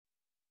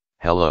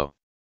Hello.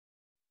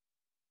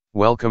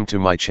 Welcome to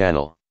my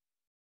channel.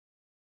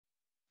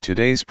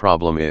 Today's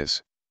problem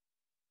is: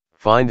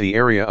 find the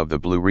area of the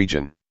blue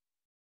region.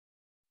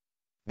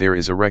 There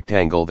is a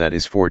rectangle that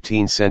is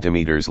 14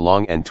 centimeters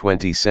long and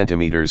 20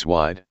 centimeters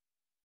wide.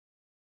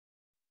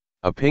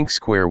 A pink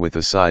square with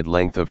a side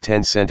length of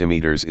 10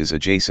 centimeters is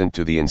adjacent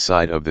to the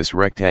inside of this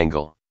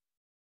rectangle.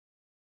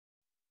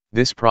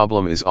 This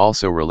problem is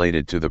also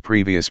related to the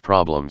previous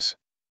problems.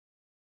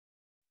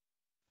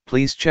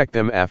 Please check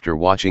them after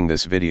watching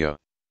this video.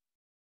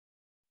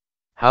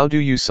 How do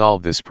you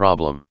solve this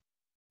problem?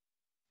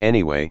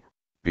 Anyway,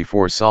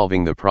 before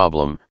solving the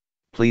problem,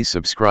 please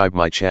subscribe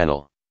my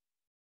channel.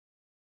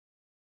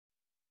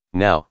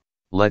 Now,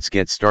 let's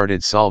get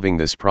started solving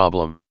this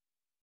problem.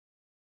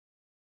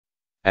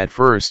 At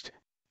first,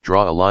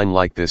 draw a line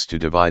like this to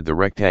divide the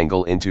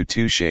rectangle into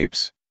two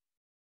shapes.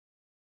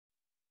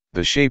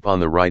 The shape on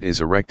the right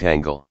is a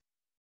rectangle.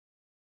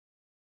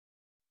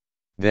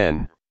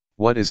 Then,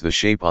 what is the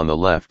shape on the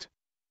left?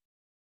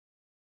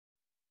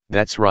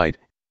 That's right.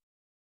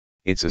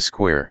 It's a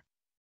square.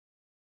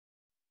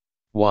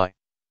 Why?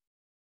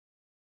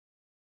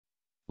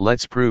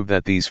 Let's prove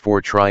that these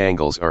four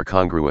triangles are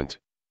congruent.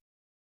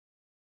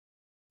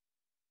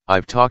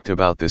 I've talked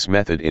about this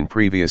method in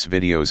previous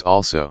videos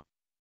also.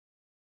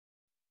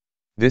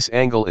 This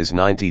angle is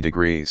 90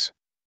 degrees.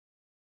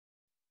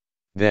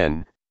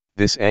 Then,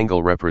 this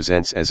angle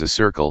represents as a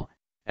circle,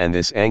 and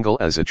this angle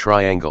as a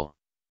triangle.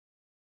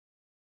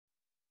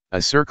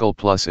 A circle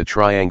plus a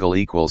triangle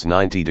equals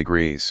 90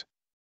 degrees.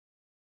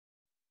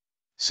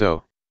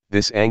 So,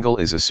 this angle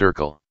is a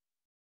circle.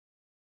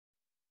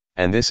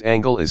 And this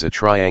angle is a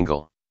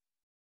triangle.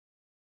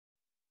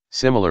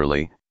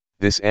 Similarly,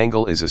 this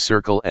angle is a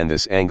circle and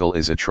this angle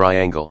is a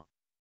triangle.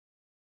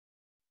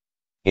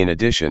 In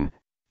addition,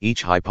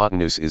 each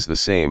hypotenuse is the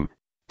same,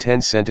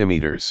 10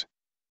 centimeters.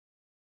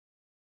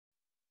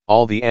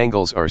 All the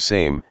angles are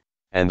same,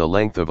 and the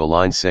length of a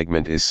line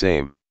segment is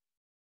same.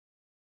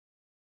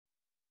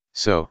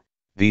 So,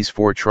 these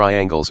four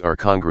triangles are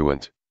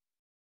congruent.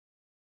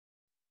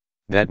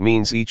 That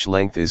means each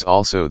length is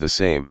also the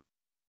same.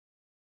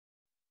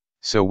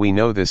 So we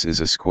know this is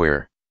a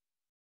square.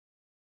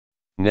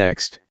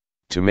 Next,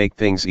 to make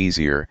things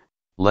easier,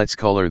 let's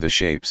color the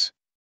shapes.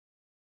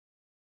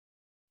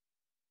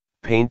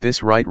 Paint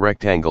this right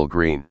rectangle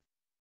green.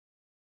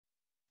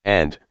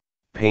 And,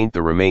 paint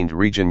the remained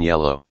region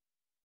yellow.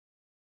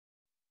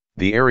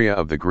 The area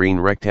of the green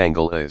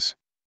rectangle is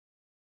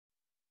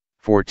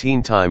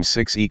 14 times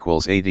 6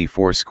 equals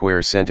 84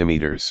 square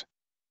centimeters.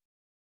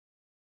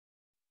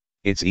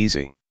 It's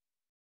easy.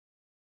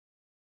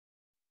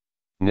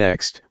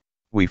 Next,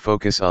 we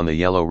focus on the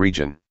yellow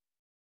region.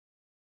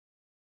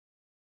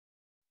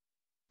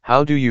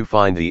 How do you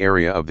find the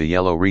area of the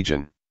yellow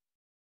region?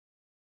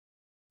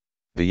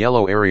 The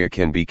yellow area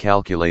can be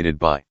calculated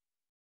by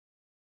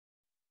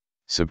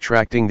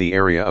subtracting the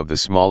area of the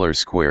smaller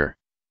square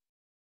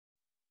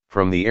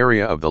from the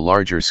area of the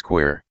larger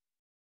square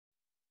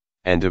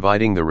and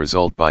dividing the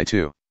result by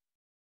 2.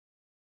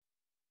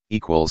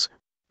 Equals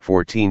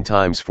 14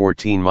 times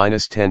 14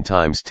 minus 10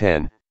 times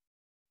 10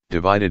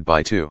 divided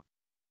by 2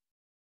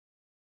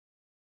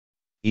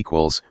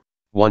 equals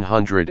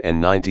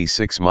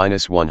 196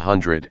 minus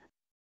 100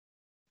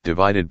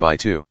 divided by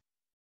 2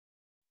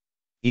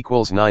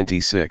 equals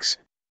 96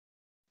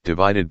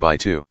 divided by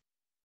 2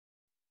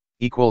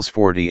 equals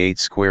 48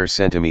 square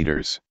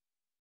centimeters.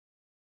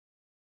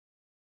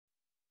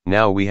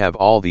 Now we have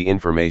all the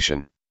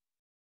information.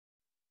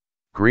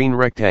 Green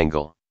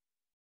rectangle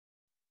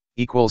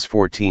equals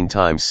 14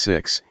 times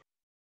 6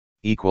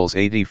 equals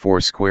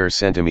 84 square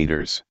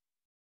centimeters.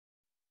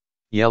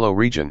 Yellow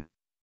region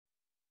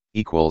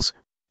equals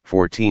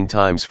 14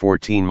 times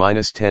 14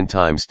 minus 10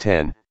 times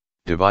 10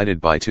 divided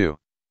by 2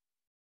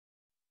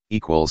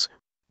 equals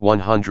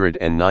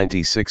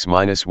 196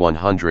 minus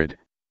 100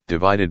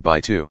 divided by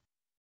 2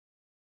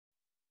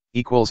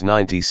 equals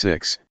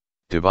 96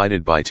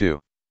 divided by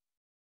 2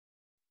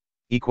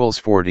 equals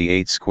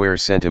 48 square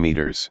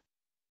centimeters.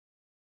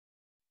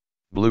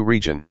 Blue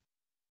region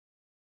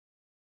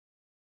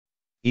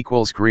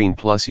equals green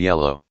plus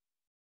yellow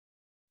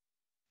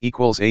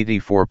equals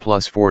 84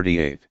 plus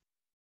 48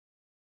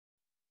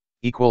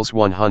 equals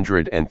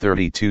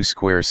 132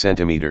 square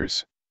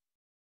centimeters.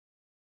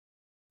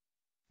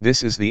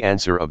 This is the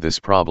answer of this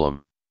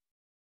problem.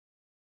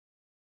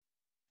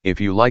 If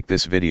you like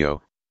this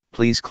video,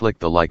 please click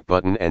the like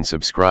button and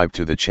subscribe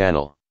to the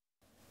channel.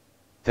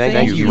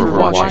 Thank you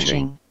for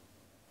watching.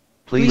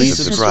 Please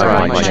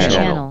subscribe my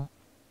channel.